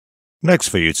Next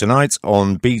for you tonight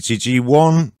on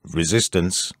BTG1,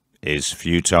 resistance is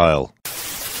futile.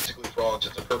 Basically, for all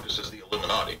intents and purposes, the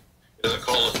Illuminati. It doesn't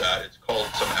call it that, it's called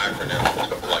some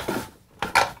acronym. It's like...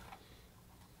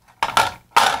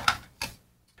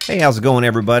 Hey, how's it going,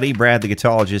 everybody? Brad the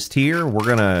Guitologist here. We're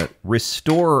going to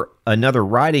restore another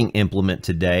writing implement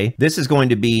today. This is going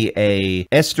to be a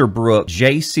Esterbrook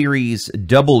J Series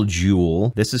double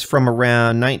jewel. This is from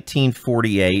around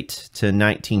 1948 to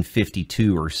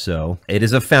 1952 or so. It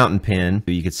is a fountain pen.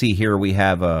 You can see here we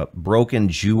have a broken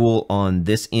jewel on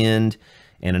this end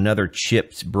and another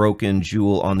chipped broken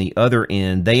jewel on the other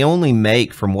end. They only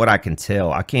make, from what I can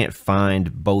tell, I can't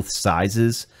find both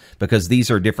sizes because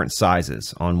these are different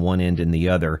sizes on one end and the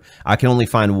other. I can only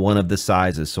find one of the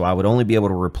sizes, so I would only be able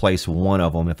to replace one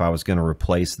of them if I was going to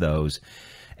replace those.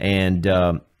 And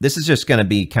this is just going to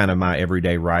be kind of my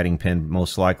everyday writing pen,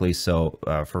 most likely, so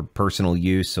for personal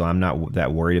use, so I'm not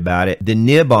that worried about it. The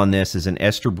nib on this is an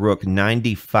Esterbrook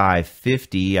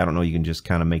 9550. I don't know, you can just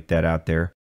kind of make that out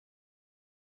there.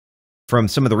 From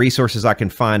some of the resources I can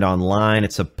find online,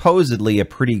 it's supposedly a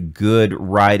pretty good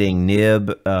writing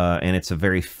nib, and it's a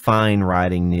very fine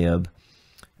writing nib.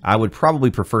 I would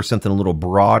probably prefer something a little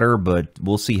broader, but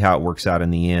we'll see how it works out in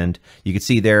the end. You can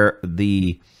see there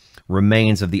the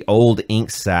remains of the old ink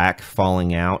sac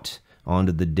falling out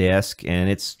onto the desk, and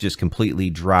it's just completely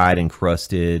dried and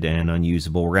crusted and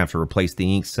unusable. We're going to have to replace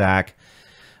the ink sac,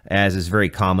 as is very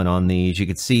common on these. You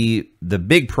can see the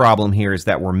big problem here is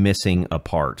that we're missing a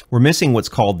part. We're missing what's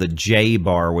called the J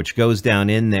bar, which goes down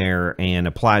in there and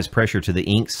applies pressure to the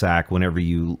ink sac whenever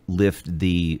you lift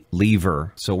the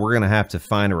lever. So we're going to have to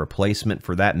find a replacement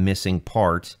for that missing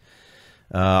part.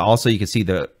 Also, you can see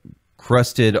the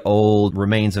crusted old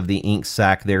remains of the ink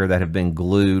sac there that have been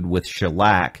glued with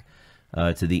shellac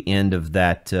to the end of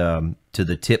that, to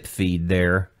the tip feed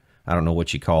there. I don't know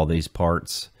what you call these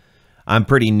parts. I'm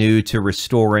pretty new to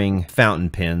restoring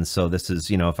fountain pens, so this is,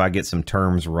 you know, if I get some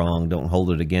terms wrong, don't hold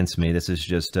it against me. This is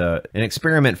just an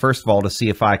experiment, first of all, to see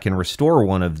if I can restore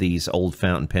one of these old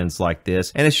fountain pens like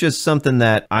this. And it's just something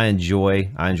that I enjoy.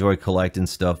 I enjoy collecting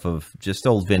stuff of just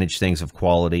old vintage things of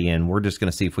quality, and we're just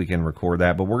going to see if we can record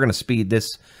that. But we're going to speed this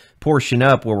portion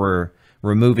up where we're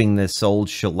removing this old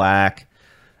shellac.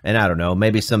 And I don't know,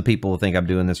 maybe some people will think I'm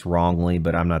doing this wrongly,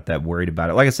 but I'm not that worried about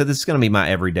it. Like I said, this is going to be my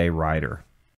everyday writer.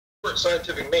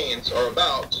 Scientific means are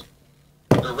about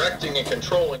directing and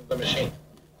controlling the machine.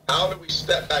 How do we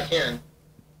step back in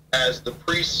as the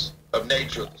priests of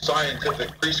nature, the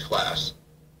scientific priest class,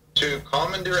 to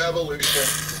commandeer evolution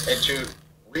and to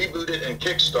reboot it and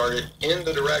kickstart it in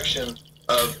the direction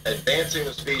of advancing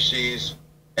the species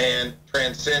and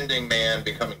transcending man,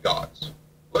 becoming gods?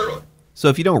 Literally. So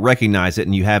if you don't recognize it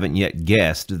and you haven't yet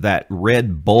guessed, that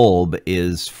red bulb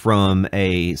is from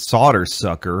a solder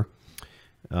sucker.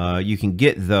 You can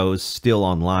get those still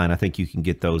online. I think you can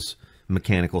get those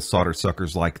mechanical solder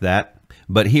suckers like that.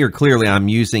 But here, clearly, I'm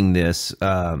using this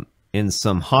in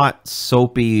some hot,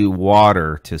 soapy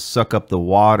water to suck up the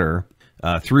water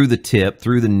through the tip,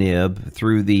 through the nib,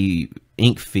 through the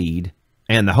ink feed.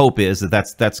 And the hope is that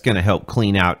that's going to help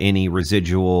clean out any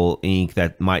residual ink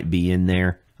that might be in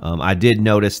there. I did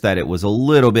notice that it was a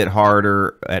little bit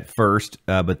harder at first,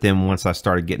 but then once I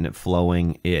started getting it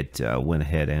flowing, it went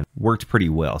ahead and worked pretty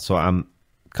well. So I'm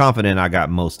confident I got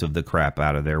most of the crap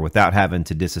out of there without having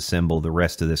to disassemble the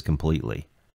rest of this completely.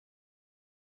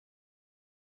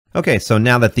 Okay, so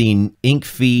now that the ink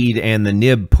feed and the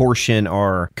nib portion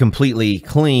are completely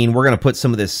clean, we're going to put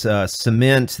some of this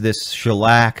cement, this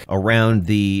shellac, around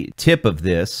the tip of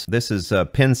this. This is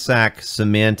pen sac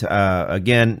cement.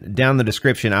 Again, down in the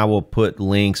description, I will put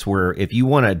links where if you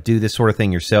want to do this sort of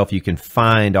thing yourself, you can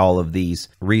find all of these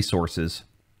resources.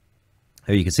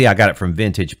 Here you can see I got it from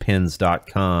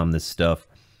vintagepens.com, this stuff.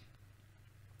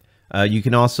 You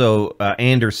can also,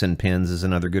 Anderson Pens is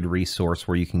another good resource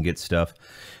where you can get stuff.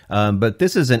 But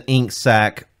this is an ink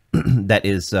sac that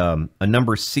is a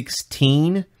number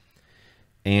 16,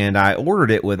 and I ordered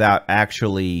it without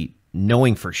actually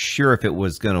knowing for sure if it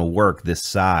was going to work this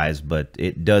size, but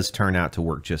it does turn out to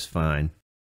work just fine.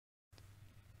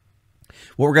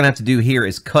 What we're going to have to do here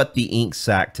is cut the ink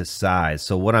sac to size.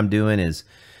 So what I'm doing is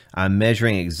I'm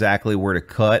measuring exactly where to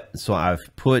cut. So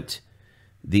I've put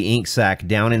the ink sac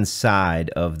down inside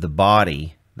of the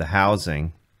body, the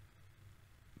housing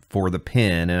for the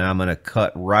pen, and I'm going to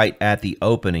cut right at the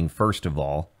opening first of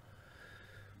all.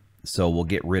 So we'll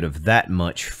get rid of that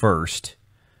much first.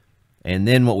 And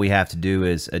then what we have to do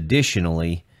is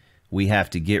additionally, we have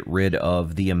to get rid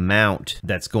of the amount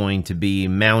that's going to be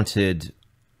mounted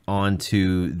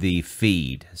onto the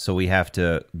feed. So we have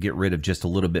to get rid of just a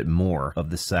little bit more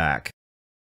of the sac.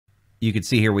 you can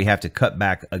see here we have to cut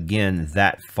back again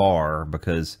that far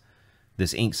because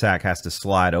this ink sac has to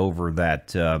slide over that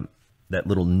that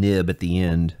little nib at the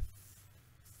end.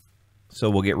 So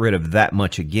we'll get rid of that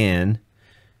much again.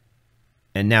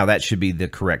 And now that should be the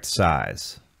correct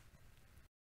size.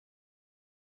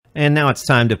 And now it's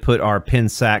time to put our pen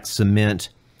sac cement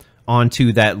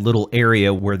onto that little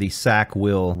area where the sac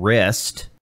will rest.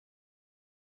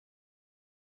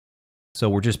 So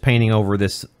we're just painting over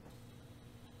this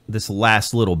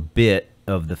last little bit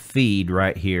of the feed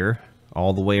right here,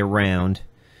 all the way around.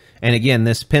 And again,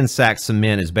 this pen sac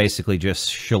cement is basically just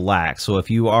shellac. So if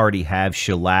you already have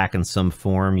shellac in some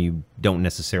form, you don't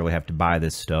necessarily have to buy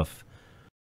this stuff.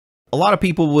 A lot of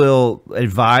people will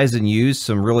advise and use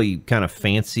some really kind of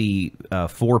fancy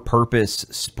for-purpose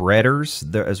spreaders,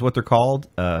 is what they're called,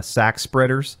 sac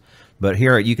spreaders. But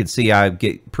here you can see I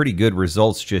get pretty good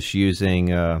results just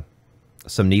using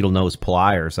some needle nose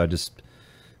pliers. I just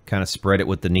kind of spread it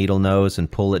with the needle nose and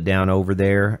pull it down over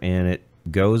there, and it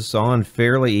goes on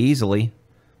fairly easily.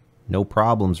 No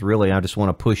problems, really. I just want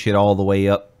to push it all the way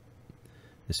up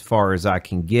as far as I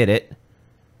can get it.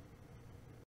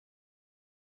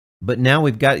 But now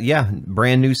we've got, yeah,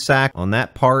 brand new sac on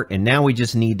that part. And now we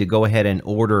just need to go ahead and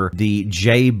order the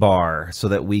J bar so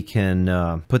that we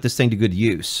can put this thing to good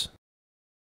use.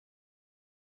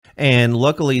 And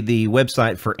luckily the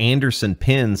website for Anderson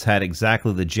pens had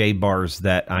exactly the J bars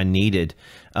that I needed.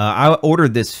 I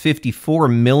ordered this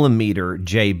 54mm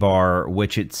J bar,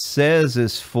 which it says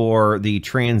is for the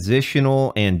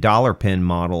transitional and dollar pen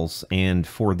models. And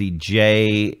for the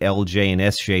J, LJ, and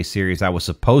SJ series, I was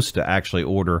supposed to actually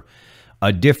order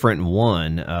a different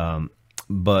one,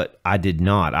 but I did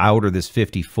not. I ordered this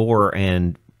 54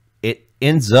 and it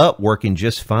ends up working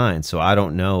just fine. So I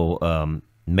don't know.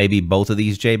 Maybe both of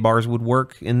these J bars would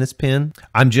work in this pen.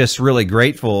 I'm just really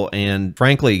grateful and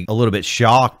frankly a little bit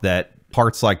shocked that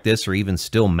parts like this are even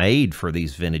still made for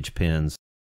these vintage pens.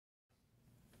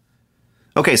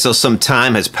 Okay, so some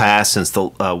time has passed since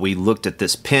we looked at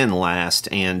this pen last,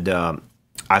 and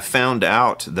I found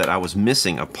out that I was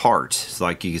missing a part. It's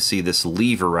like you can see this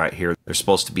lever right here. There's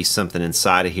supposed to be something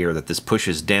inside of here that this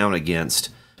pushes down against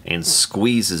and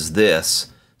squeezes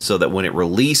this so that when it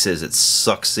releases, it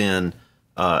sucks in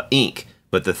ink,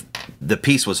 but the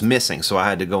piece was missing, so I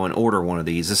had to go and order one of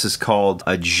these. This is called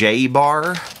a J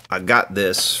bar. I got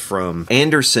this from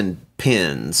Anderson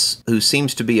Pens, who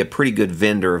seems to be a pretty good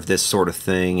vendor of this sort of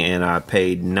thing, and I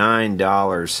paid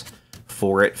 $9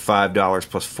 for it, $5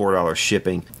 plus $4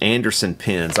 shipping. Anderson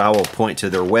Pens, I will point to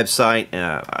their website.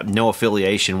 No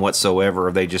affiliation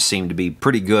whatsoever. They just seem to be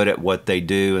pretty good at what they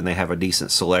do, and they have a decent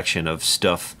selection of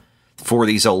stuff for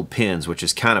these old pens, which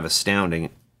is kind of astounding,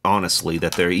 honestly,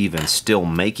 that they're even still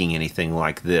making anything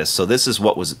like this. So this is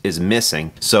what is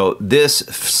missing. So this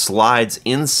slides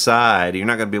inside. You're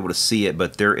not going to be able to see it,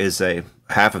 but there is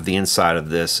half of the inside of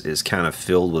this is kind of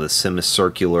filled with a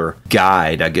semicircular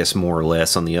guide, I guess, more or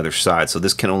less, on the other side. So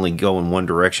this can only go in one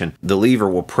direction. The lever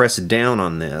will press down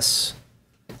on this,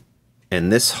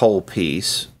 and this whole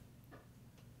piece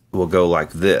will go like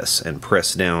this and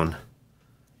press down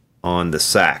on the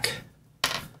sac.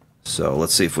 So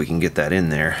let's see if we can get that in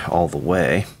there all the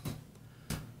way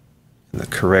in the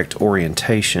correct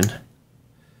orientation.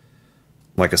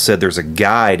 Like I said, there's a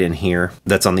guide in here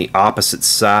that's on the opposite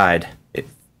side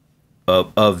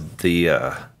of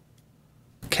the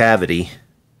cavity.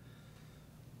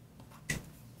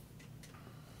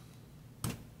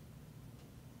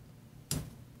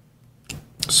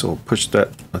 So we'll push that,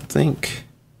 I think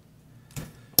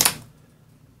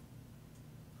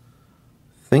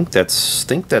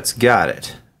that's got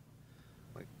it.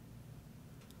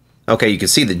 Okay, you can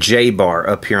see the J bar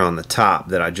up here on the top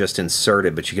that I just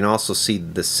inserted, but you can also see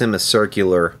the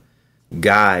semicircular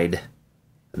guide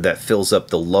that fills up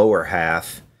the lower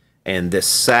half, and this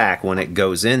sac, when it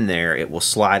goes in there, it will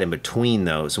slide in between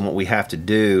those. And what we have to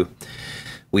do,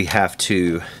 we have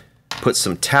to put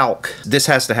some talc. This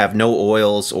has to have no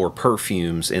oils or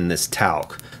perfumes in this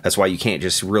talc. That's why you can't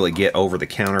just really get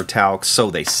over-the-counter talc,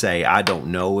 so they say. I don't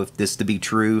know if this to be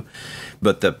true,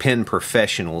 but the pen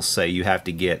professionals say you have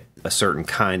to get a certain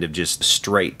kind of just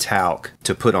straight talc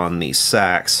to put on these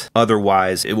sacs.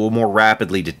 Otherwise, it will more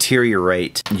rapidly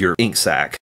deteriorate your ink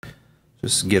sac.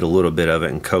 Just get a little bit of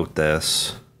it and coat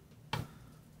this.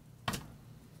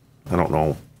 I don't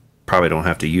know, probably don't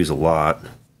have to use a lot.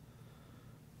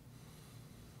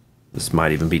 This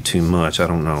might even be too much, I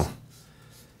don't know.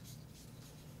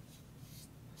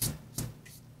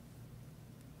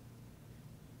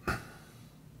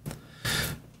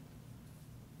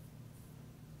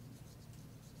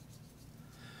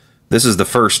 This is the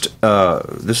first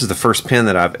pen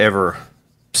that I've ever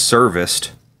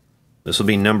serviced. This will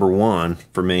be number 1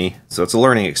 for me, so it's a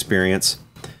learning experience.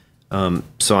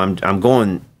 So I'm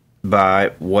going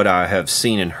by what I have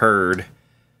seen and heard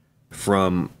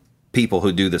from people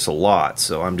who do this a lot,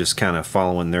 so I'm just kind of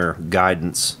following their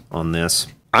guidance on this.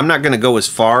 I'm not going to go as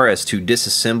far as to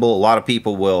disassemble. A lot of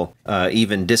people will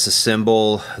even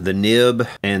disassemble the nib,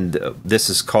 and this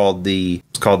is called the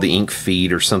ink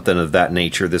feed or something of that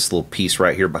nature, this little piece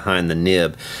right here behind the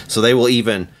nib. So they will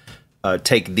even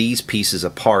take these pieces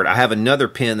apart. I have another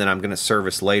pen that I'm going to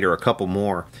service later, a couple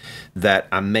more, that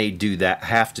I may do that,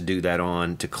 have to do that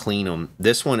on to clean them.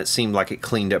 This one, it seemed like it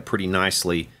cleaned up pretty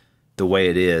nicely the way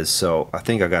it is, so I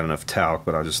think I got enough talc,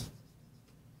 but I'll just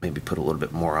maybe put a little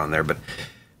bit more on there. But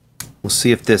we'll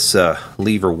see if this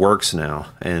lever works now,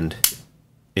 and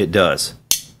it does.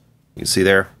 You can see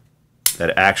there that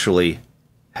it actually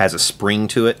has a spring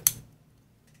to it.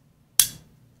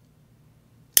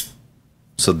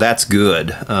 So that's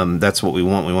good. That's what we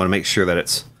want. We want to make sure that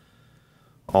it's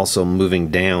also moving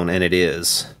down, and it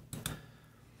is.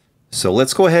 So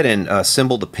let's go ahead and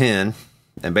assemble the pen.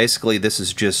 And basically this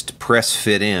is just press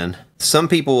fit in. Some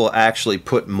people will actually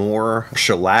put more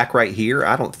shellac right here.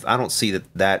 I don't see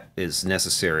that is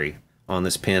necessary on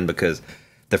this pen because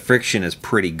the friction is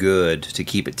pretty good to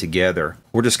keep it together.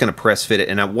 We're just going to press fit it,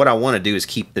 and what I want to do is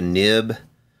keep the nib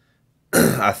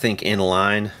I think in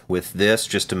line with this,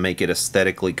 just to make it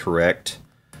aesthetically correct.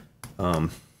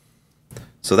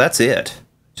 So that's it.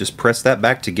 Just press that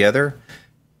back together.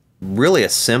 Really a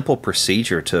simple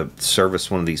procedure to service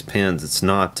one of these pens. It's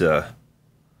not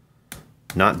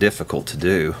difficult to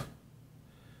do.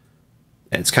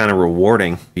 And it's kind of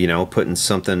rewarding, you know, putting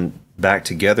something back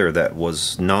together that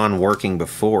was non-working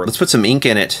before. Let's put some ink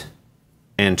in it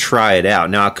and try it out.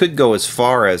 Now I could go as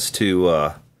far as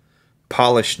to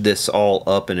polish this all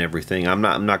up and everything. I'm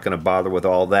not going to bother with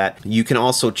all that. You can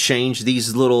also change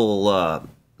these little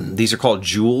these are called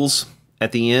jewels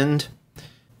at the end.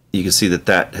 You can see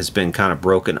that has been kind of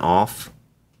broken off.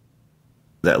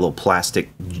 That little plastic,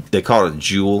 they call it a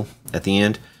jewel at the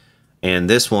end. And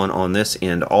this one on this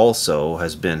end also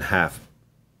has been half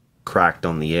cracked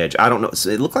on the edge. I don't know.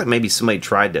 It looked like maybe somebody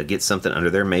tried to get something under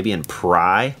there, maybe in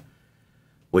pry,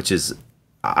 which is,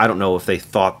 I don't know if they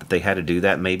thought that they had to do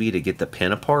that maybe to get the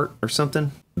pen apart or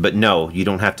something. But no, you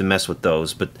don't have to mess with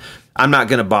those. But I'm not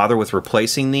going to bother with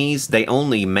replacing these. They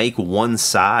only make one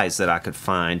size that I could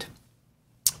find.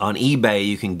 On eBay,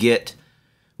 you can get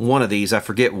one of these. I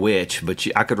forget which, but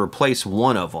I could replace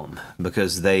one of them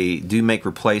because they do make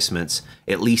replacements,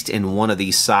 at least in one of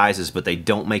these sizes, but they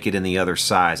don't make it in the other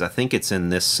size. I think it's in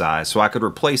this size. So I could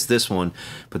replace this one,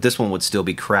 but this one would still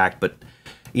be cracked. But,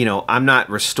 you know, I'm not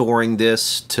restoring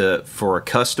this for a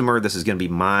customer. This is going to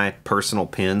be my personal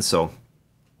pen, so,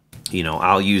 you know,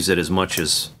 I'll use it as much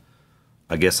as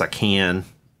I guess I can.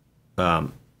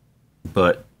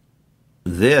 But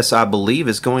this, I believe,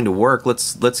 is going to work.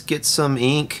 Let's get some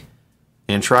ink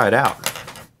and try it out.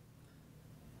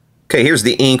 Okay, here's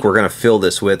the ink we're going to fill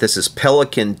this with. This is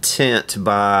Pelican Tint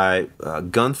by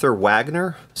Gunther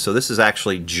Wagner. So this is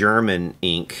actually German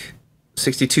ink.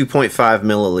 62.5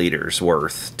 milliliters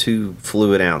worth, 2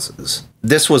 fluid ounces.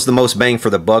 This was the most bang for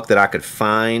the buck that I could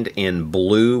find in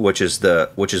blue, which is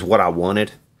what I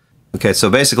wanted. Okay,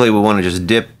 so basically we want to just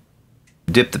dip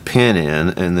the pen in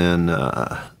and then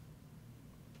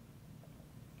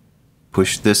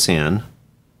push this in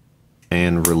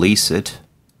and release it.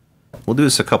 We'll do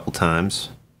this a couple times.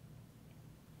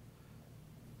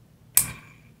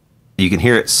 You can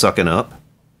hear it sucking up.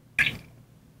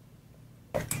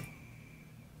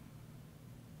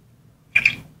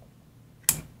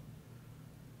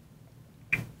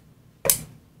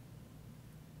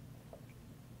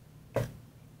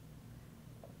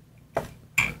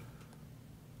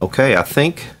 Okay, I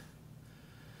think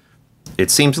it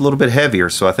seems a little bit heavier,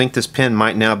 so I think this pen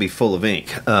might now be full of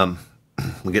ink. We'll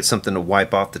get something to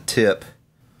wipe off the tip.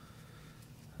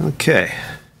 Okay.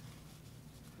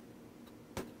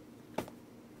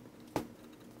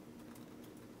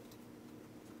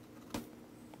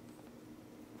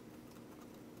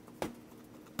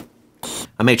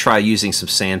 I may try using some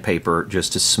sandpaper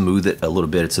just to smooth it a little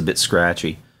bit. It's a bit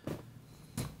scratchy.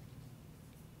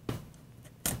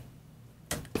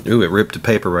 Ooh, it ripped the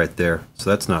paper right there, so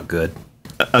that's not good.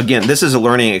 Again, this is a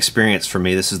learning experience for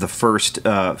me. This is the first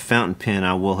fountain pen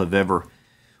I will have ever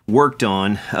worked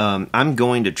on. I'm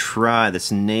going to try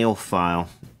this nail file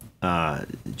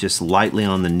just lightly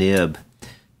on the nib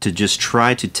to just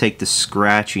try to take the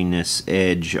scratchiness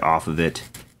edge off of it.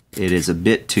 It is a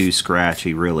bit too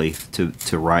scratchy, really,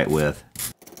 to write with.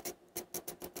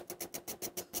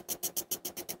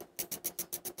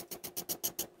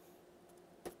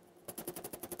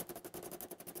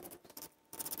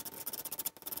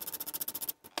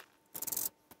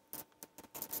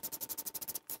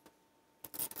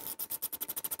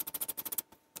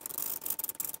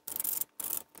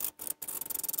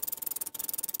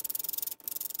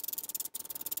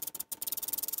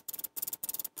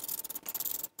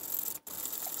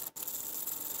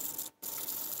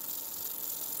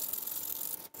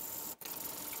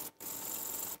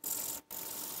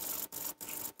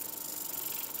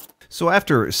 So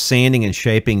after sanding and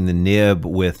shaping the nib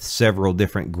with several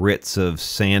different grits of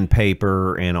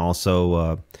sandpaper and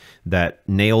also that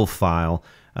nail file,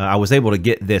 I was able to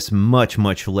get this much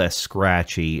less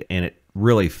scratchy, and it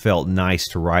really felt nice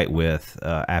to write with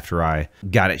after I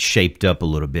got it shaped up a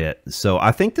little bit. So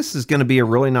I think this is going to be a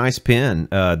really nice pen.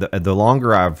 The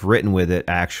longer I've written with it,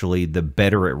 actually, the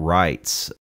better it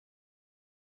writes.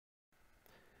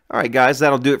 All right, guys,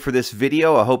 that'll do it for this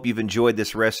video. I hope you've enjoyed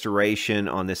this restoration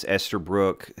on this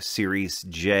Esterbrook Series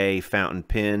J fountain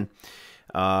pen.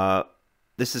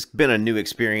 This has been a new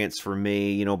experience for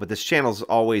me, you know, but this channel's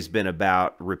always been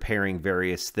about repairing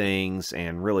various things,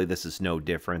 and really this is no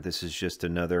different. This is just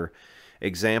another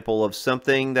example of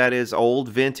something that is old,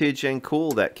 vintage, and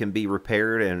cool that can be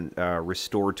repaired and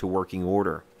restored to working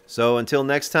order. So until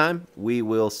next time, we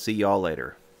will see y'all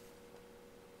later.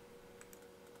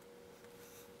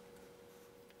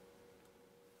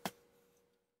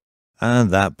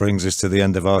 And that brings us to the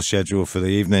end of our schedule for the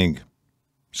evening.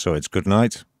 So it's good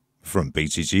night from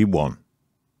BTG1.